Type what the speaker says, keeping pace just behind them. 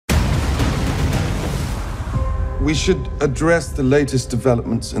We should address the latest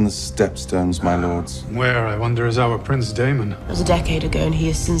developments in the Stepstones, my lords. Where, I wonder, is our Prince Daemon? It was a decade ago, and he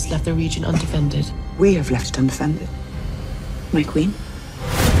has since left the region undefended. We have left undefended. My queen.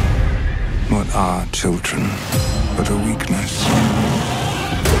 What are children but a weakness?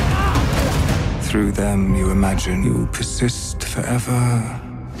 Through them, you imagine you will persist forever.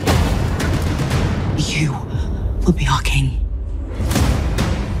 You will be our king.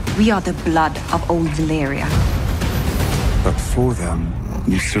 We are the blood of old Valyria. But for them,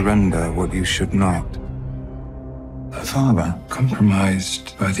 you surrender what you should not. A father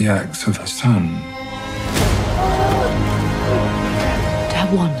compromised by the acts of a son. To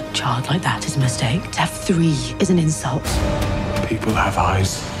have one child like that is a mistake. To have 3 is an insult. People have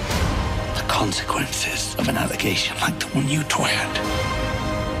eyes. The consequences of an allegation like the one you twirled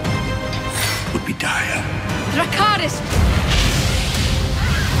would be dire. Dracarys!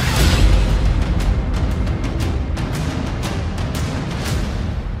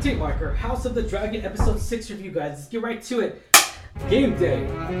 Date marker, House of the Dragon, episode 6 review, guys. Let's get right to it. Game day.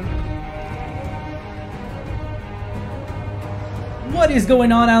 What is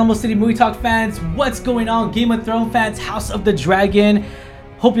going on, Alamo City Movie Talk fans? What's going on, Game of Thrones fans? House of the Dragon.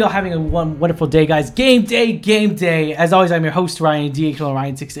 Hope y'all having a wonderful day, guys. Game day, game day. As always, I'm your host, Ryan DHL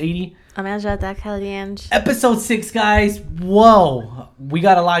Ryan 680. I'm Angela Dakaliange. Episode 6, guys. Whoa. We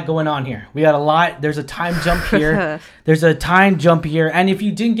got a lot going on here. We got a lot. There's a time jump here. There's a time jump here. And if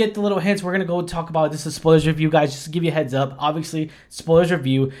you didn't get the little hints, we're going to go talk about this. Is spoilers review, guys. Just to give you a heads up. Obviously, spoilers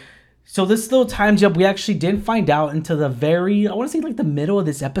review. So this little time jump, we actually didn't find out until the very, I want to say like the middle of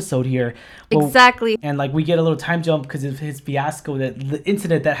this episode here. Well, exactly. And like we get a little time jump because of his fiasco, the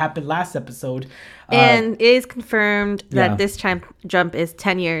incident that happened last episode. And it is confirmed that this time jump is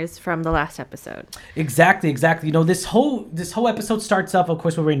 10 years from the last episode. Exactly. You know, this whole episode starts off, of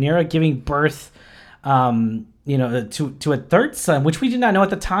course, with Rhaenyra giving birth, you know, to a third son, which we did not know at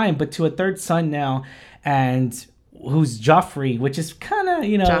the time, but to a third son now, and who's Joffrey, which is kind of,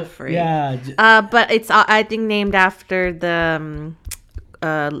 you know, Joffrey. Yeah. But it's I think named after the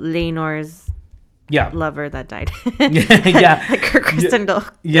Laenor's lover that died. Yeah. Like Kristen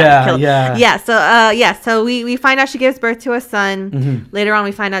got killed. So we find out she gives birth to a son. Mm-hmm. Later on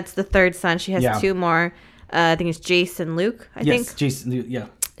we find out it's the third son. She has 2 more. I think it's Jace and Luke.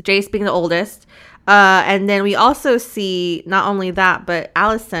 Jace being the oldest. And then we also see not only that, but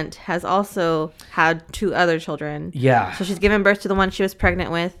Alicent has also had 2 other children. Yeah. So she's given birth to the one she was pregnant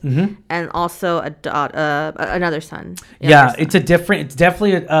with, and also another son. Yeah, it's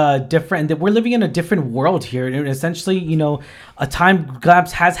definitely a different. We're living in a different world here, and essentially, you know, a time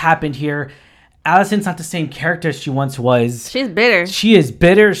lapse has happened here. Alicent's not the same character as she once was. She's bitter. She is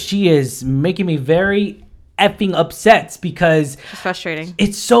bitter. She is making me very effing upset because it's frustrating.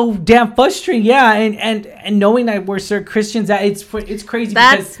 It's so damn frustrating, yeah. And knowing that where Sir Christian's at, it's crazy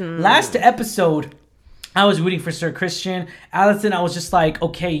because last episode I was rooting for Sir Christian. Alicent, I was just like,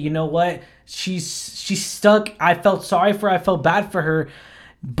 okay, you know what? She's stuck. I felt sorry for her. I felt bad for her,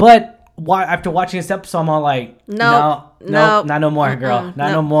 but after watching this episode, I'm all like, no, not no more, girl,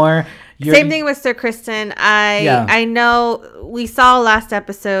 no more. Same thing with Sir Kristen. I know we saw last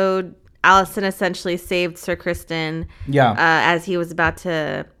episode. Alicent essentially saved Sir Kristen as he was about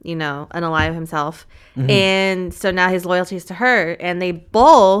to, you know, unalive himself. And so now his loyalty is to her. And they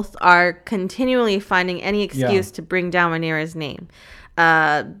both are continually finding any excuse to bring down Rhaenyra's name.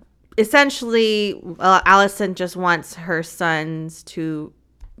 Essentially, Alicent just wants her sons to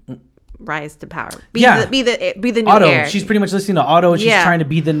rise to power. Be the new Otto. heir. She's pretty much listening to Otto. She's trying to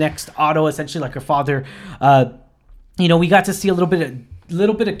be the next Otto, essentially like her father. You know, we got to see a little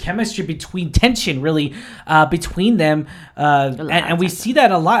bit of chemistry between between them, and we see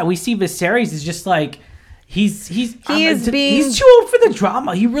that a lot. We see Viserys is just like he's too old for the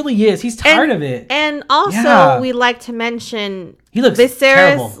drama. He really is. He's tired of it. And also, we like to mention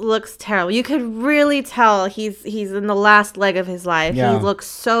Viserys looks terrible. You could really tell he's in the last leg of his life. He looks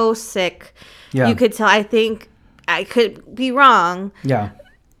so sick. You could tell. I think I could be wrong.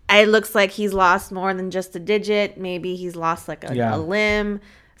 It looks like he's lost more than just a digit. Maybe he's lost like a limb.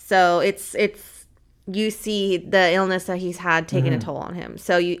 So it's you see the illness that he's had taking a toll on him.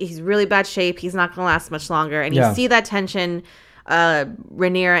 So he's really bad shape. He's not going to last much longer. And you see that tension,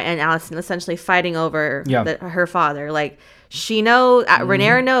 Rhaenyra and Alicent essentially fighting over her father. Like she knows,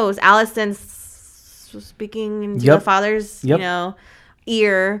 Rhaenyra knows Alicent's speaking into the father's, you know,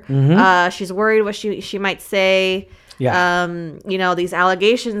 ear. She's worried what she might say. You know, these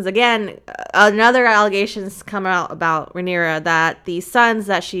allegations again, another allegations come out about Rhaenyra that the sons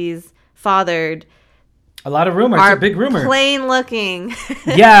that she's fathered A lot of rumors. It's a big rumor. Plain looking.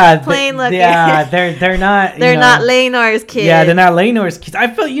 Yeah. Plain looking. Yeah, they're not. They're not Laenor's kids. Yeah, they're not Laenor's kids. I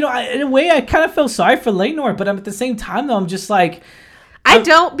feel, in a way, I kind of feel sorry for Laenor, but at the same time, though, I'm just like. I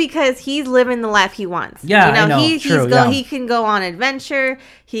don't, because he's living the life he wants. Yeah, I know. He can go on adventure.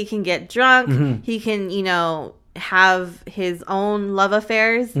 He can get drunk. Mm-hmm. He can, have his own love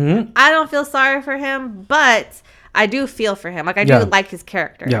affairs. Mm-hmm. I don't feel sorry for him, but I do feel for him. Like, I do like his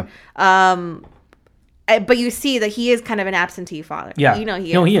character. Yeah. But you see that he is kind of an absentee father. Yeah.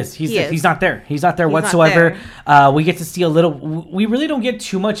 He is. He's not there. He's not there whatsoever. We get to see a little. We really don't get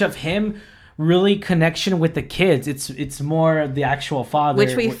too much of him. Really connection with the kids. It's more the actual father,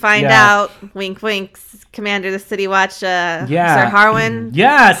 which we find out. Wink, wink. Commander of the City Watch. Sir Harwin.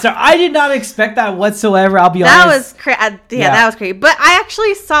 Yeah. So I did not expect that whatsoever. I'll be honest. That was crazy. That was crazy. But I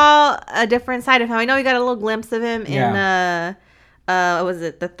actually saw a different side of him. I know we got a little glimpse of him in was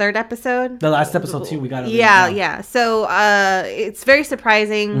it the third episode? The last episode too. We got it. Yeah. So it's very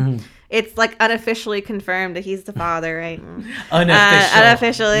surprising. Mm-hmm. It's like unofficially confirmed that he's the father, right?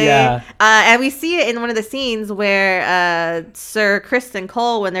 Unofficially. Yeah. And we see it in one of the scenes where Sir Criston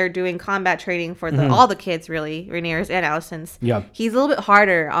Cole, when they're doing combat training for all the kids, really, Rhaenyra's and Alicent's. Yeah. He's a little bit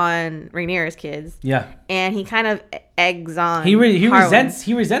harder on Rhaenyra's kids. Yeah. And he kind of eggs on. He resents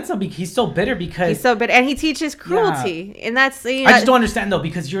him because he's so bitter and he teaches cruelty, and that's. I just don't understand though,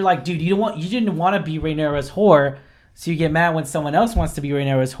 because you're like, dude, you didn't want to be Rhaenyra's whore. So you get mad when someone else wants to be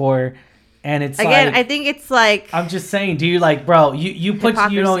Rhaenyra's whore, and it's again. Like, I think it's like, I'm just saying, do you like, bro? You put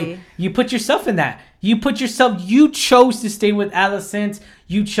you put yourself in that. You chose to stay with Alicent.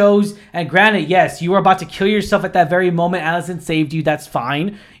 You chose, and granted, yes, you were about to kill yourself at that very moment. Alicent saved you. That's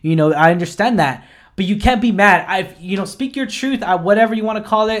fine. I understand that. But you can't be mad. Speak your truth, whatever you want to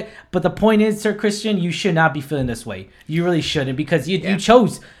call it. But the point is, Sir Criston, you should not be feeling this way. You really shouldn't, because you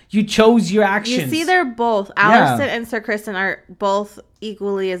chose. You chose your actions. You see, they're both. Alicent and Sir Criston are both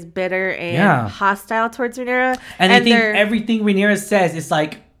equally as bitter and hostile towards Rhaenyra. And I think everything Rhaenyra says is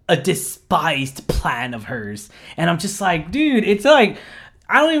like a despised plan of hers. And I'm just like, dude, it's like,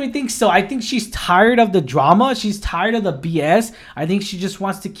 I don't even think so. I think she's tired of the drama. She's tired of the BS. I think she just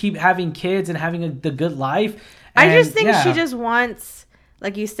wants to keep having kids and having the good life. And, I just think she just wants,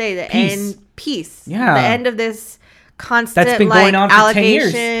 like you say, the peace. Yeah. The end of this constant that's been going on for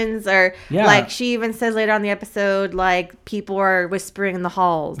allegations 10 years. Or like she even says later on in the episode, like people are whispering in the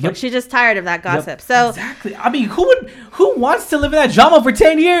halls. Yep. Like she's just tired of that gossip. Yep. So exactly. I mean, who wants to live in that drama for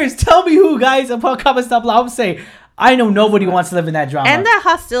 10 years? Tell me who, guys. I'll comment stuff. I'll say I know nobody wants to live in that drama. And that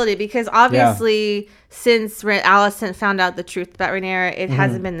hostility, because obviously since Alicent found out the truth about Rhaenyra, it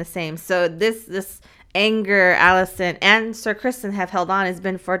hasn't been the same. So this anger Alicent and Sir Criston have held on has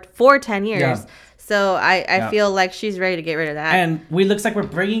been for 10 years. Yeah. So I feel like she's ready to get rid of that. And looks like we're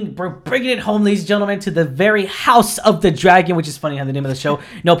bringing it home, ladies and gentlemen, to the very House of the Dragon, which is funny how the name of the show,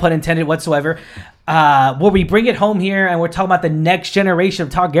 no pun intended whatsoever. Where we bring it home here, and we're talking about the next generation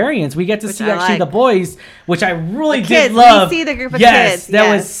of Targaryens. We get to see actually the boys, which I really did love. We see the group of kids. Yes, that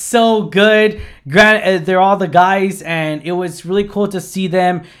was so good. Granted, they're all the guys, and it was really cool to see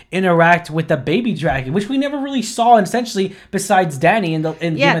them interact with the baby dragon, which we never really saw, essentially, besides Dany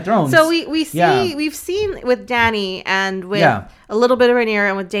in Game of Thrones. So we've seen with Dany and with a little bit of Rhaenyra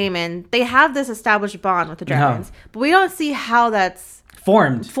and with Daemon, they have this established bond with the dragons, but we don't see how that's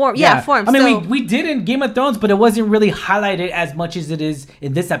formed. Formed. I mean, we did in Game of Thrones, but it wasn't really highlighted as much as it is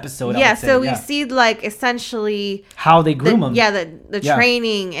in this episode. Yeah, so we see like essentially how they groom them. Yeah, the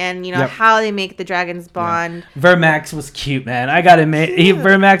training and how they make the dragons bond. Yeah. Vermax was cute, man. I gotta admit,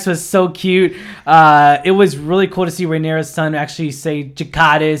 Vermax was so cute. It was really cool to see Rhaenyra's son actually say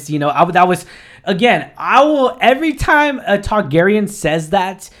Jakatis. That was, again, I will, every time a Targaryen says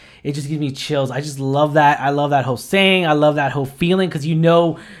that, it just gives me chills. I just love that. I love that whole saying. I love that whole feeling, because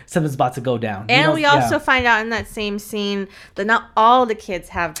something's about to go down. And we also find out in that same scene that not all the kids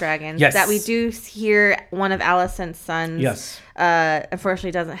have dragons. Yes. That we do hear one of Alicent's sons. Yes. Unfortunately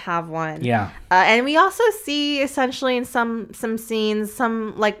doesn't have one. Yeah. And we also see essentially in some scenes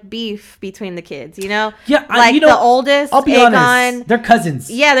some like beef between the kids. Yeah. Like the oldest. I'll be honest. They're cousins.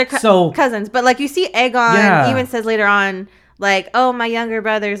 Yeah, they're cousins. But like you see Aegon even says later on, like, oh, my younger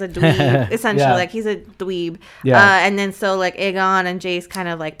brother's a dweeb, essentially. Like, he's a dweeb. Yeah. And then so, like, Aegon and Jace kind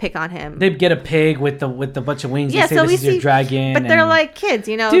of, like, pick on him. They get a pig with the bunch of wings. Yeah, they say this is your dragon. But they're, like, kids,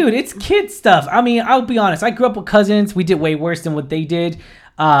 Dude, it's kid stuff. I mean, I'll be honest. I grew up with cousins. We did way worse than what they did.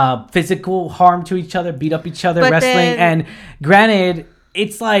 Physical harm to each other, beat up each other, wrestling. And granted,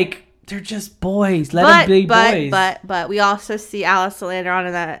 it's like, they're just boys. Let them be boys. But we also see Alicent later on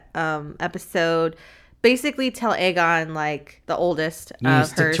in that episode basically tell Aegon, like, the oldest of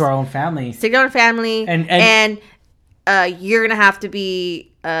stick her, to our own family. Stick to our own family. And you're going to have to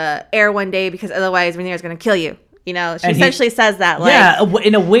be heir one day because otherwise Rhaenyra's going to kill you. You know, she essentially says that. Like, yeah,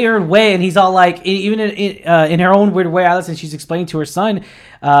 in a weird way. And he's all like, even in her own weird way, Alicent, she's explaining to her son,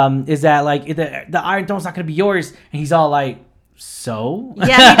 is that, like, the Iron Throne's not going to be yours. And he's all like, so?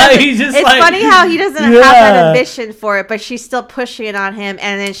 Yeah, he's just it's like, funny how he doesn't have that ambition for it, but she's still pushing it on him.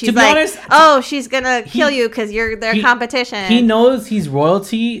 And then she's like, honest, she's going to kill you because you're their competition. He knows he's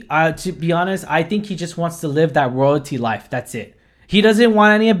royalty. To be honest, I think he just wants to live that royalty life. That's it. He doesn't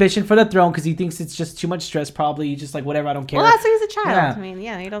want any ambition for the throne because he thinks it's just too much stress. Probably he's just like, whatever, I don't care. Well, that's why he's a child. Yeah. I mean,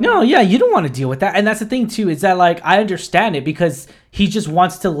 yeah, you don't. You don't want to deal with that. And that's the thing too, is that, like, I understand it because he just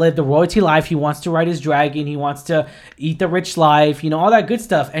wants to live the royalty life. He wants to ride his dragon. He wants to eat the rich life. You know, all that good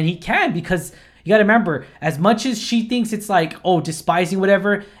stuff. And he can because you got to remember, as much as she thinks it's like, despising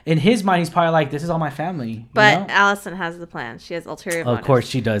whatever, in his mind, he's probably like, this is all my family. But Alicent has the plan. She has ulterior motives. Of course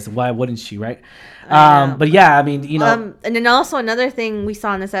she does. Why wouldn't she, right? But yeah, I mean, you know. And then also another thing we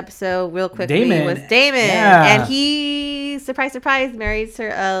saw in this episode real quickly was Daemon. Yeah. And he, surprise, surprise, marries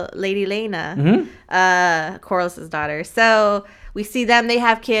her Lady Laena, Corlys's daughter. So we see them. They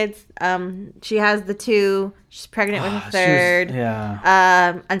have kids. She has the 2. She's pregnant with a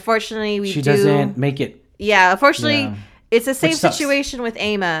 3rd. Unfortunately, she doesn't make it. Yeah, unfortunately, it's the same situation with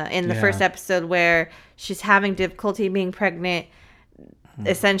Aemma in the first episode where she's having difficulty being pregnant.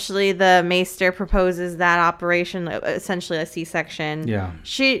 Essentially, the Maester proposes that operation, essentially a C-section. Yeah.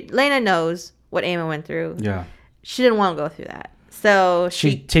 Laena knows what Aemma went through. Yeah. She didn't want to go through that. So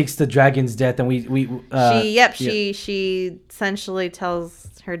she takes the dragon's death, and she essentially tells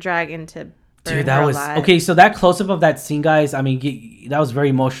her dragon to burn Dude, that was alive. Okay. So that close up of that scene, guys. I mean, that was very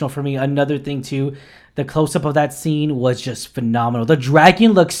emotional for me. Another thing too, the close up of that scene was just phenomenal. The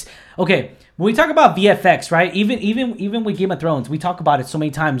dragon looks okay. When we talk about VFX, right? Even with Game of Thrones, we talk about it so many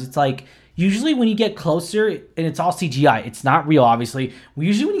times. It's like usually when you get closer, and it's all CGI. It's not real, obviously.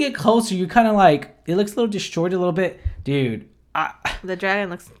 Usually when you get closer, you're kind of like, it looks a little distorted a little bit, dude. The dragon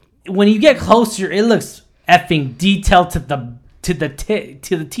looks. When you get closer, it looks effing detailed to the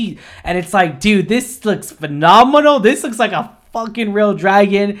teeth, and it's like, dude, this looks phenomenal. This looks like a fucking real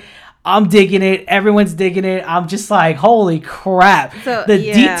dragon. I'm digging it. Everyone's digging it. I'm just like, holy crap. So, the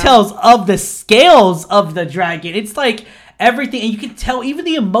details of the scales of the dragon. It's like everything. And you can tell even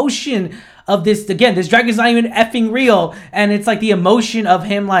the emotion of this. Again, this dragon's not even effing real. And it's like the emotion of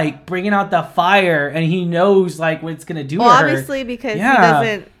him like bringing out the fire. And he knows like what it's going to do to her. Obviously because he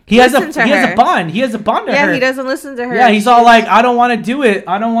doesn't. He has a bond. He has a bond to her. Yeah, he doesn't listen to her. Yeah, he's all like, I don't want to do it.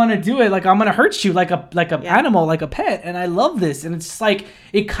 I don't want to do it. Like, I'm going to hurt you like a animal, like a pet. And I love this. And it's just like,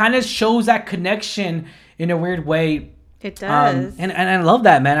 it kind of shows that connection in a weird way. It does. And I love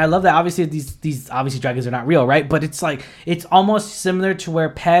that, man. I love that. Obviously, these obviously dragons are not real, right? But it's like, it's almost similar to where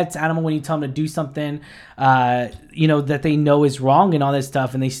pets, animal, when you tell them to do something, that they know is wrong and all this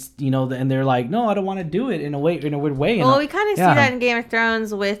stuff. And they, and they're like, no, I don't want to do it in a weird way. Well, we kind of see that in Game of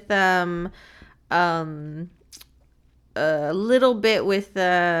Thrones with, a little bit with,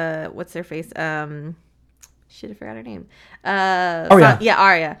 what's their face? Shit, I forgot her name. Arya.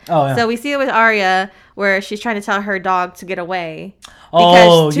 Arya. Oh, yeah. So we see it with Arya where she's trying to tell her dog to get away.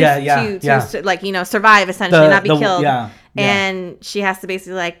 To survive essentially, not be killed. And she has to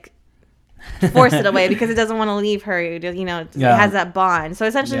basically like force it away because it doesn't want to leave her. It has that bond. So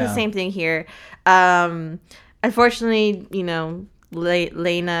essentially the same thing here. Unfortunately,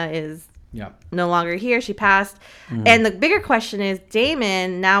 Laena is no longer here. She passed. And the bigger question is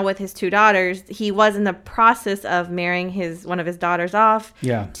Daemon, now with his 2 daughters, he was in the process of marrying one of his daughters off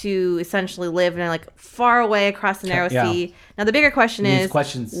to essentially live in like far away across the narrow sea. Now the bigger question is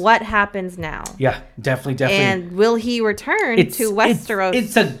what happens now? Yeah, definitely. And will he return to Westeros?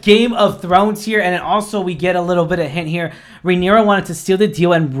 It's a Game of Thrones here, and also we get a little bit of hint here. Rhaenyra wanted to steal the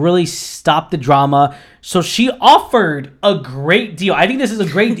deal and really stop the drama. So she offered a great deal. I think this is a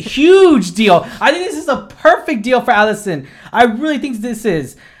great, huge deal. I think this is a perfect deal for Alicent. I really think this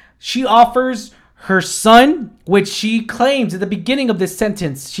is. She offers her son, which she claims at the beginning of this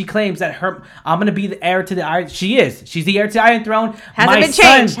sentence. She claims that I'm going to be the heir to the Iron. She is. She's the heir to the Iron Throne.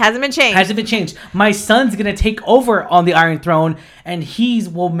 Hasn't been changed. My son's going to take over on the Iron Throne, and he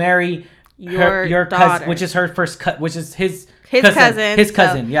will marry your cousin, which is her first which is his cousin. His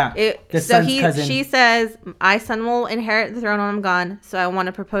cousin, cousin. She says, my son will inherit the throne when I'm gone, so I want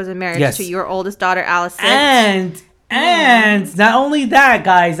to propose a marriage to your oldest daughter, Alicent. And not only that,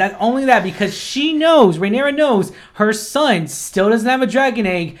 guys, because Rhaenyra knows her son still doesn't have a dragon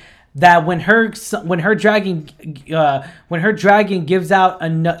egg. That when her dragon gives out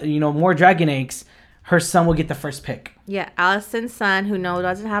more dragon eggs, her son will get the first pick. Yeah, Alicent's son, who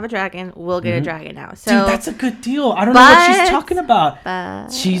doesn't have a dragon, will get a dragon now. So, dude, that's a good deal. I don't know what she's talking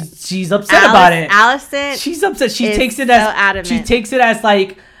about. She's upset about it. Alicent, she's upset. She takes it as adamant. She takes it as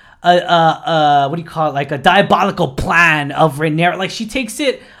like a what do you call it? Like a diabolical plan of Rhaenyra. Like she takes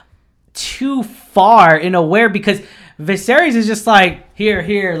it too far in a way because Viserys is just like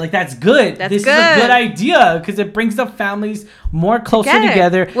here, like that's good. This is a good idea because it brings the families more closer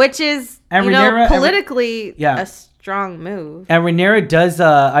together, which is Rhaenyra, politically a strong move. And Rhaenyra does.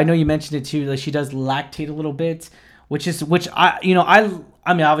 I know you mentioned it too. Like she does lactate a little bit, which I mean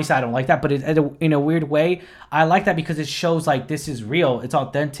obviously I don't like that, but in a weird way I like that because it shows like this is real. It's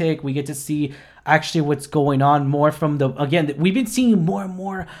authentic. We get to see actually what's going on more from we've been seeing more and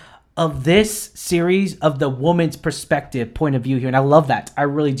more of this series of the woman's perspective point of view here, and I love that. I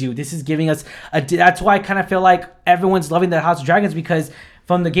really do. This is giving us that's why I kind of feel like everyone's loving the House of Dragons, because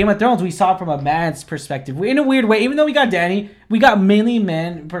from the Game of Thrones we saw it from a man's perspective in a weird way. Even though we got Dany, we got mainly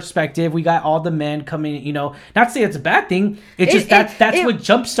men perspective. We got all the men coming, not to say it's a bad thing. It's just that's what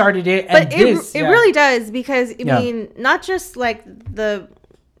jump started it. And but it really does, because I mean, not just like the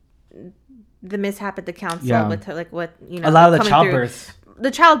mishap at the council with her, like what a lot of the childbirths. The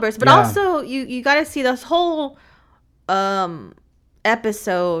childbirth, but also you got to see this whole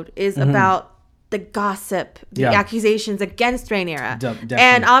episode is about the gossip, the accusations against Rhaenyra.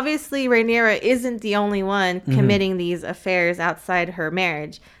 And obviously Rhaenyra isn't the only one committing these affairs outside her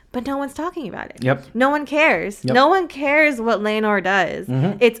marriage, but no one's talking about it. No one cares. No one cares what Laenor does.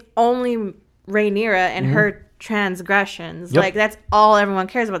 It's only Rhaenyra and her transgressions. Like that's all everyone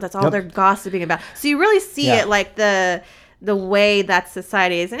cares about. That's all they're gossiping about. So you really see it like the way that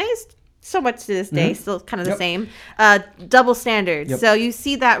society is, and it's so much to this day still kind of the same double standards. So you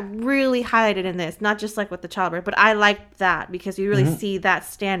see that really highlighted in this, not just like with the childbirth, but I like that because you really see that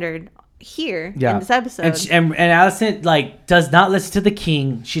standard here in this episode. And Alicent like does not listen to the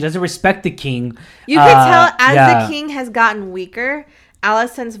king. She doesn't respect the king. You could tell as the king has gotten weaker,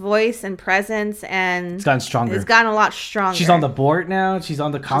 Alicent's voice and presence it's gotten stronger. It's gotten a lot stronger. She's on the board now. She's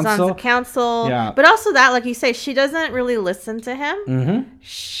on the council. She's on the council. Yeah. But also that, like you say, she doesn't really listen to him.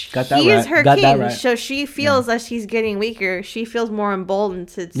 Got that right. He is her king. Right. So she feels that she's getting weaker. She feels more emboldened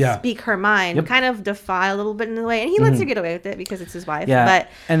to speak her mind, kind of defy a little bit in a way. And he lets her get away with it because it's his wife. Yeah.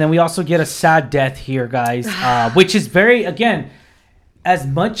 But and then we also get a sad death here, guys, which is very, again, as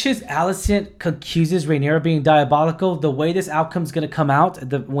much as Alicent accuses Rhaenyra of being diabolical, the way this outcome's going to come out,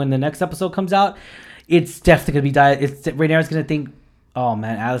 when the next episode comes out, it's definitely going to be Rhaenyra's going to think, oh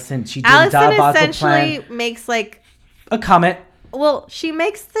man, Alicent, she did a diabolical essentially plan. Makes like a comment. Well, she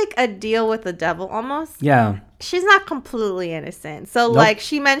makes like a deal with the devil almost. Yeah. She's not completely innocent. So like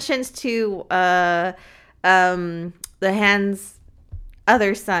she mentions to the Hand's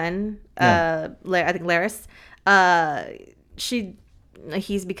other son, I think Larys,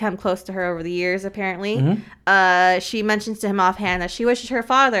 he's become close to her over the years, apparently. She mentions to him offhand that she wishes her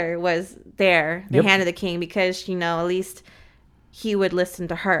father was there, the Hand of the King, because, at least he would listen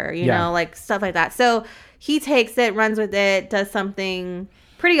to her, like stuff like that. So he takes it, runs with it, does something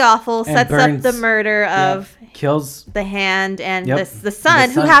pretty awful, sets up the murder of kills the Hand and the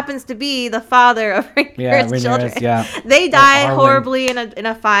son, who happens to be the father of Rhaenyra's children. They die horribly in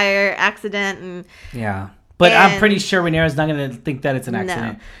a fire accident. And but I'm pretty sure Rhaenyra's not going to think that it's an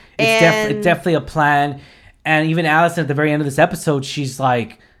accident. No. It's definitely a plan. And even Alicent at the very end of this episode, she's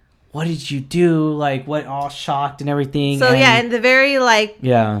like, what did you do? Like, what? All shocked and everything. So, in the very,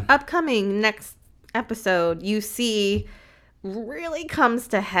 upcoming next episode, you see really comes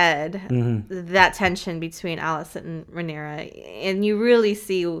to head that tension between Alicent and Rhaenyra. And you really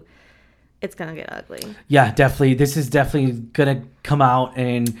see it's gonna get ugly. Yeah, definitely. This is definitely gonna come out,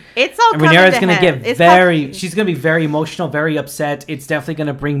 and it's all. And Rhaenyra's gonna get she's gonna be very emotional, very upset. It's definitely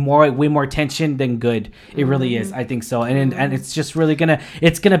gonna bring way more tension than good. It really is. I think so, and it's just really gonna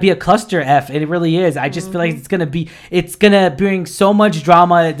be a cluster F, and it really is. I just feel like it's gonna bring so much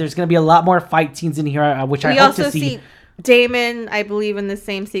drama. There's gonna be a lot more fight scenes in here, which I hope to see. Daemon, I believe, in the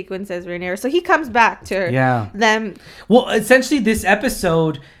same sequence as Rhaenyra, so he comes back to them. Well, essentially, this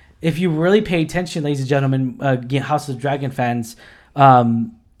episode, if you really pay attention, ladies and gentlemen, House of Dragon fans,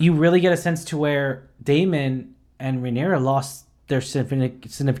 you really get a sense to where Daemon and Rhaenyra lost their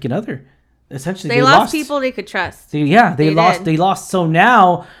significant other. Essentially, they lost people they could trust. They lost. So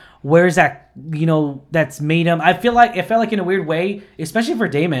now, where's that? That's made him. It felt like in a weird way, especially for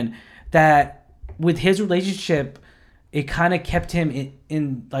Daemon, that with his relationship, it kind of kept him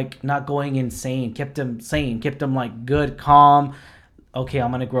in like not going insane. Kept him sane. Kept him like good, calm. Okay,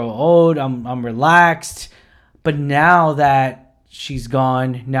 I'm gonna grow old. I'm relaxed. But now that she's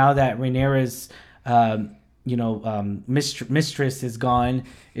gone, now that Rhaenyra's mistress is gone.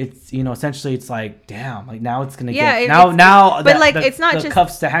 It's essentially it's like damn, like now it's gonna get now. But it's not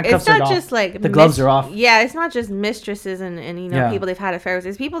just the handcuffs. It's not just like the gloves are off. Yeah, it's not just mistresses and people they've had affairs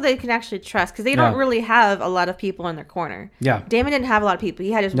with. It's people they can actually trust because they don't really have a lot of people in their corner. Yeah, Daemon didn't have a lot of people.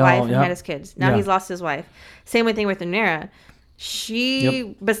 He had his wife and he had his kids. Now he's lost his wife. Same thing with Rhaenyra.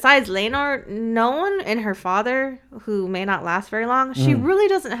 She, besides Laenor, no one and her father, who may not last very long, she really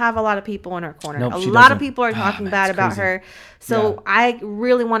doesn't have a lot of people in her corner. Nope, a lot of people are talking bad about her. So I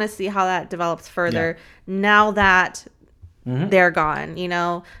really want to see how that develops further now that they're gone.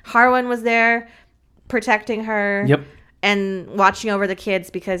 Harwin was there protecting her. Yep. And watching over the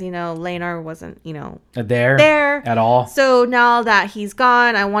kids because, Laenor wasn't, there at all. So now that he's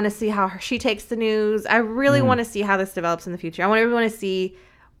gone, I want to see how she takes the news. I really want to see how this develops in the future. I want everyone to see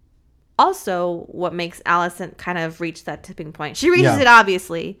also what makes Alicent kind of reach that tipping point. She reaches it,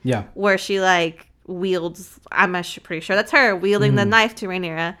 obviously. Yeah. Where she, wields, I'm pretty sure that's her, wielding the knife to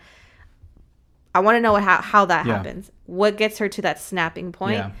Rhaenyra. I want to know how that happens. What gets her to that snapping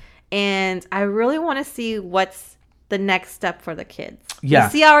point. Yeah. And I really want to see what's the next step for the kids. Yeah.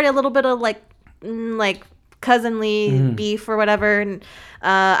 We see already a little bit of cousinly beef or whatever, and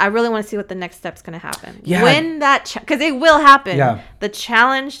I really want to see what the next step's going to happen. Yeah. When that because it will happen. Yeah. The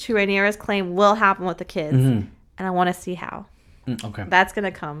challenge to Rhaenyra's claim will happen with the kids, and I want to see how. Okay. That's going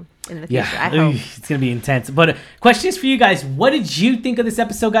to come in the future. I hope. It's going to be intense. But questions for you guys. What did you think of this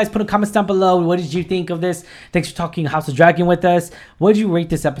episode, guys? Put in comments down below. What did you think of this? Thanks for talking House of Dragon with us. What did you rate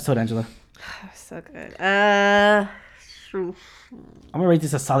this episode, Angela? So good. I'm gonna rate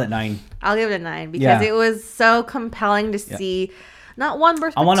this a solid 9. I'll give it a 9 because it was so compelling to see not one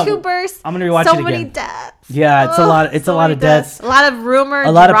burst but two bursts. I'm gonna rewatch it again. So many deaths. Yeah, it's a lot. It's a lot of deaths. A lot of rumors.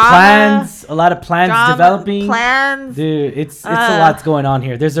 A lot of plans. A lot of plans drama, developing. Plans. Dude, it's a lot going on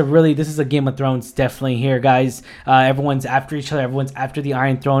here. This is a Game of Thrones definitely here, guys. Everyone's after each other. Everyone's after the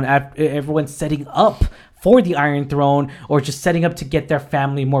Iron Throne. Everyone's setting up for the Iron Throne, or just setting up to get their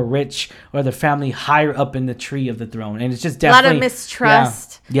family more rich, or their family higher up in the tree of the throne. And it's just definitely a lot of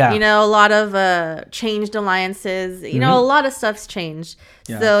mistrust. Yeah. A lot of changed alliances. A lot of stuff's changed.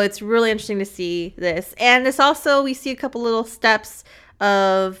 Yeah. So it's really interesting to see this. And this also, we see a couple little steps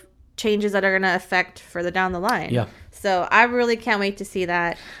of changes that are going to affect further down the line. Yeah. So I really can't wait to see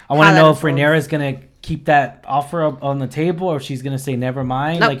that. I want to know if Rhaenyra is going to keep that offer up on the table, or if she's gonna say never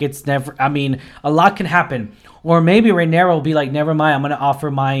mind. Nope. It's never. I mean, a lot can happen, or maybe Rhaenyra will be like, never mind, I'm gonna offer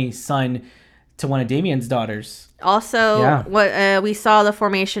my son to one of Damien's daughters. Also, what we saw the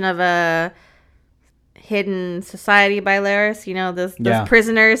formation of a hidden society by Larys. Those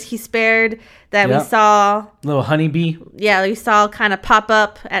prisoners he spared that we saw. Little honeybee. Yeah, we saw kind of pop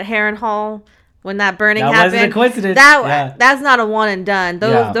up at Harrenhal. When that burning happened. That wasn't a coincidence. That's not a one and done.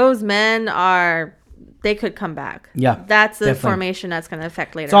 Those men are. They could come back. Yeah, that's the formation that's going to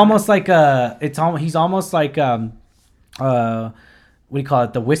affect later. It's almost like he's almost like what do you call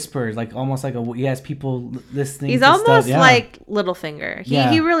it? The Whisper, like almost like he has people listening. He's almost like Littlefinger.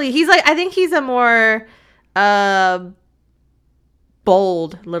 He's like, I think he's a more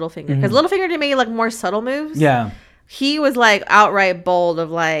bold Littlefinger, because Littlefinger did make more subtle moves. Yeah, he was like outright bold of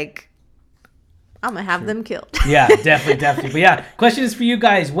like, I'm going to have them killed. Yeah, definitely. But yeah, question is for you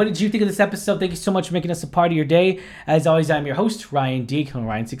guys. What did you think of this episode? Thank you so much for making us a part of your day. As always, I'm your host, Ryan D.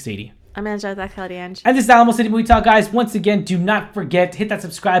 Ryan680. I'm Angela Ange. And this is Alamo City Movie Talk, guys. Once again, do not forget to hit that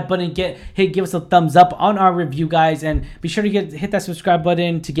subscribe button. Give us a thumbs up on our review, guys. And be sure to hit that subscribe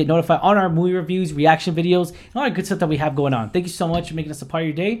button to get notified on our movie reviews, reaction videos, and all that good stuff that we have going on. Thank you so much for making us a part of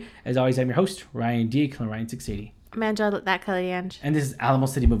your day. As always, I'm your host, Ryan D. Ryan680. I'm Angela Ange. And this is Alamo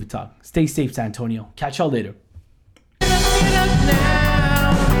City Movie Talk. Stay safe, San Antonio. Catch y'all later. Wake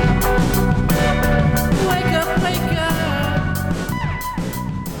up.